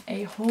up on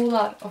a whole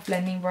lot of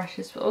blending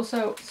brushes, but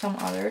also some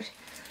others.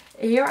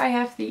 Here I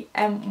have the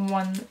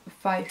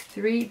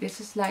M153. This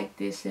is like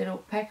this little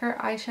packer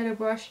eyeshadow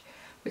brush,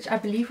 which I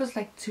believe was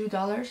like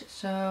 $2.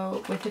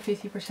 So with the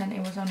 50%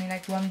 it was only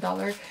like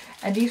 $1.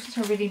 And these ones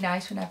are really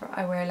nice whenever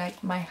I wear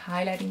like my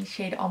highlighting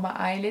shade on my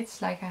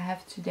eyelids like I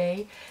have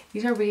today.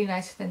 These are really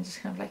nice to then just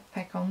kind of like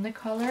pack on the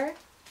color.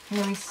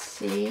 Let me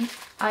see.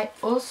 I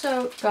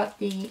also got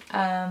the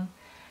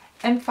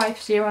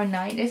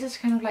M509. This is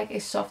kind of like a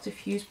soft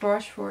diffuse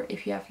brush for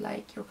if you have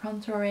like your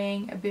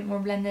contouring a bit more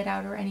blended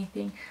out or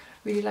anything.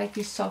 Really like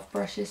these soft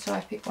brushes, so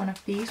I picked one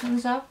of these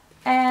ones up.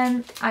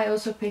 And I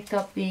also picked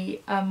up the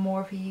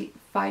Morphe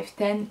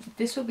 510.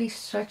 This will be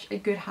such a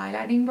good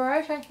highlighting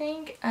brush, I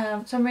think.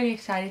 So I'm really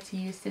excited to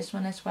use this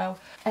one as well.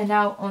 And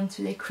now on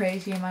to the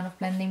crazy amount of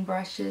blending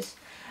brushes.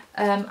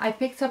 I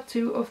picked up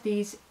 2 of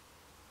these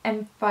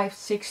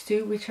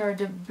M562, which are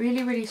the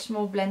really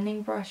small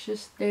blending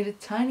brushes. They're the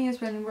tiniest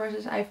blending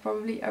brushes I've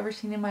probably ever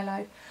seen in my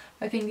life.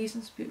 I think these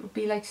ones would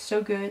be like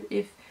so good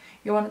if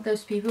you're one of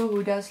those people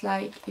who does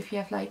like, if you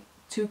have like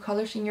 2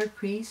 colors in your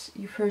crease,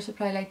 you first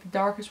apply like the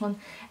darkest one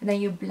and then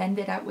you blend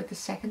it out with the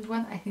second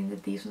one. I think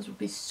that these ones would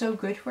be so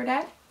good for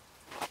that.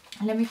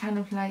 Let me kind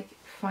of like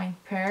find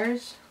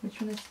pairs.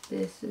 Which one is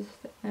this? This is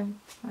the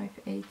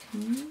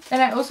M518.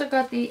 Then I also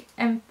got the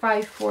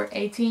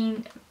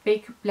M5418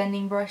 big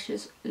blending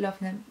brushes. Love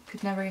them.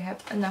 Could never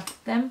have enough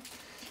of them.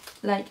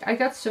 Like, I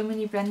got so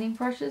many blending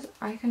brushes,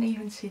 I can't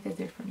even see the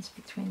difference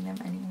between them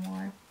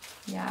anymore.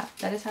 Yeah,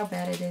 that is how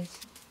bad it is.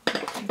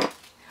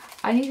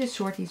 I need to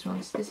sort these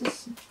ones. This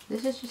is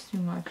just too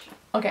much.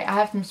 Okay, I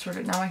have them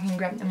sorted now. I can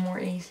grab them more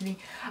easily.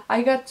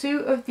 I got 2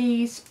 of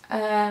these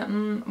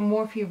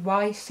Morphe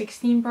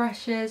Y16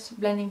 brushes,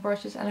 blending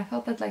brushes, and I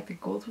felt that like the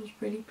gold was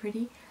really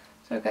pretty.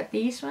 So I got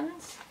these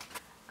ones.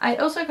 I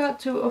also got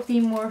 2 of the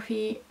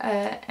Morphe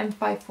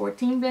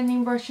M514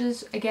 blending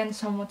brushes. Again,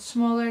 somewhat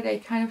smaller. They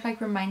kind of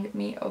like reminded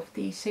me of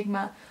the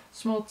Sigma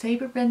small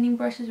taper blending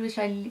brushes, which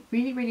I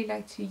really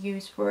like to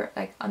use for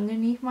like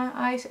underneath my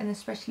eyes, and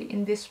especially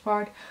in this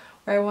part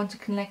where I want to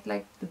connect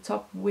like the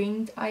top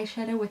winged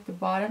eyeshadow with the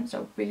bottom.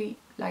 So really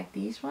like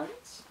these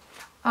ones.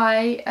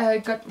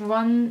 I got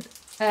one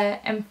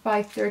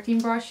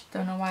M513 brush.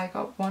 Don't know why I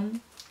got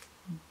one,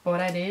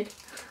 but I did.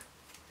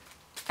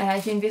 And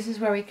I think this is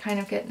where we kind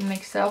of get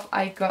mixed up.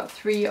 I got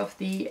 3 of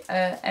the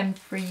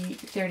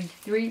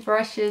M333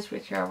 brushes,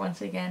 which are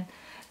once again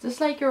just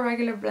like your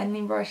regular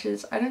blending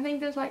brushes. I don't think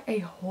there's like a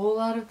whole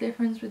lot of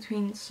difference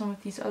between some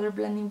of these other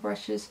blending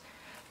brushes,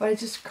 but I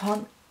just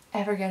can't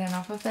ever get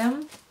enough of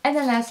them. And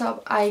then last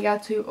up, I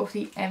got 2 of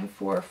the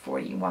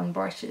M441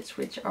 brushes,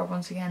 which are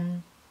once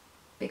again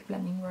big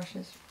blending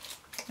brushes.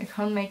 I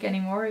can't make any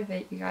more of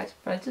it, you guys,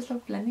 but I just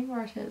love blending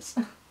brushes.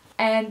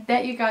 And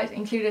that, you guys,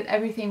 included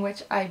everything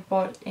which I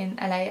bought in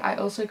LA. I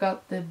also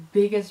got the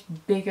biggest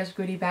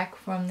goodie bag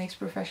from NYX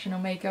Professional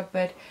Makeup,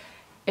 but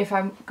if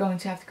I'm going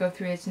to have to go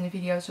through it in the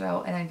video as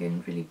well, and I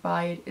didn't really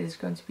buy it, it is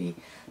going to be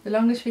the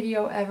longest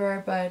video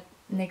ever. But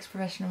NYX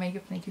Professional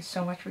Makeup, thank you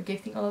so much for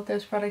gifting all of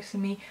those products to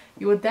me.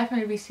 You will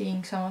definitely be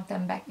seeing some of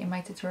them back in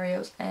my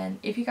tutorials, and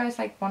if you guys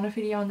like want a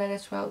video on that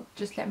as well,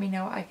 just let me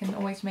know. I can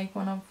always make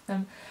one of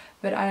them,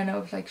 but I don't know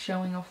if like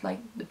showing off like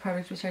the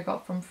products which I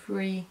got from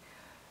free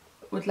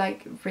would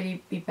like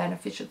really be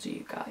beneficial to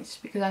you guys,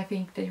 because I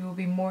think that you will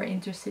be more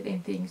interested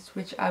in things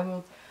which I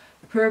will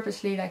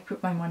purposely like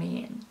put my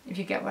money in, if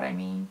you get what I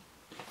mean.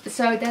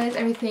 So that is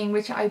everything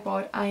which I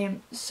bought. I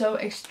am so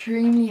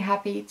extremely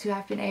happy to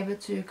have been able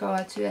to go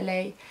out to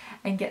LA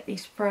and get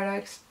these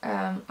products.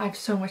 I have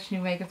so much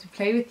new makeup to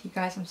play with, you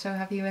guys. I'm so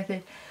happy with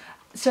it.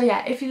 So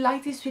yeah, if you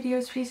like these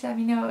videos, please let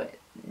me know.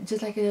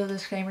 Just like a little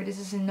disclaimer, this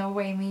is in no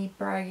way me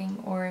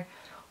bragging or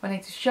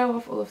wanting to show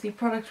off all of the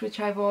products which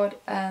I bought.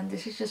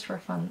 This is just for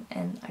fun,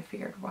 and I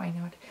figured why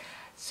not.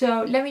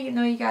 So let me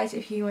know, you guys,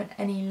 if you want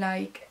any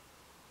like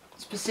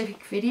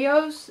specific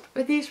videos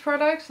with these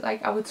products.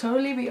 Like, I would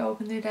totally be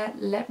open to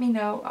that. Let me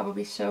know. I will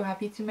be so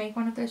happy to make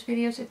one of those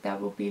videos if that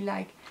will be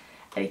like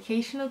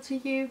educational to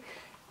you.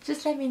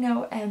 Just let me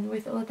know. And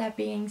with all of that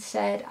being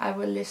said, I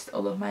will list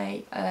all of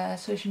my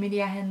social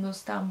media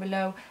handles down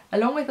below,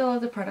 along with all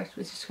of the products,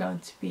 which is going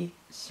to be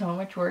so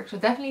much work. So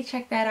definitely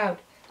check that out.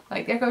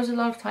 Like, there goes a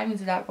lot of time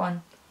into that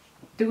one.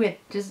 Do it.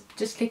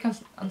 Just click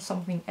on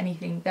something,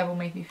 anything. That will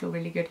make me feel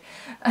really good.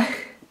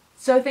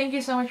 So thank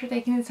you so much for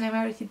taking the time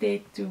out of your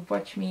day to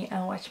watch me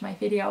and watch my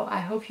video. I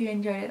hope you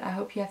enjoyed it. I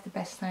hope you have the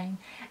best time.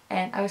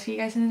 And I will see you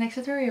guys in the next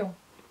tutorial.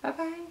 Bye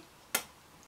bye.